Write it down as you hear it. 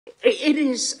It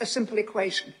is a simple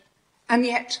equation, and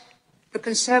yet the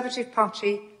Conservative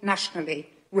Party nationally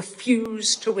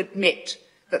refuse to admit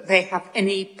that they have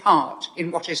any part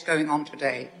in what is going on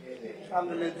today.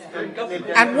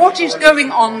 And what is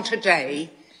going on today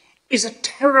is a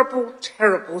terrible,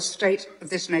 terrible state of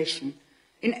this nation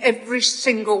in every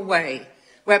single way,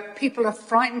 where people are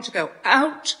frightened to go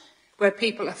out, where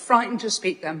people are frightened to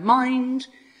speak their mind,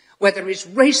 where there is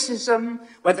racism,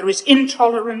 where there is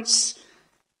intolerance,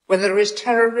 whether there is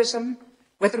terrorism,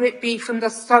 whether it be from the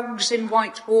thugs in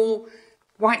Whitehall,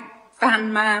 white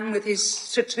van man with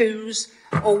his tattoos,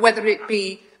 or whether it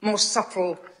be more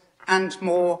subtle and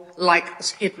more like a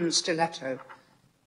hidden stiletto.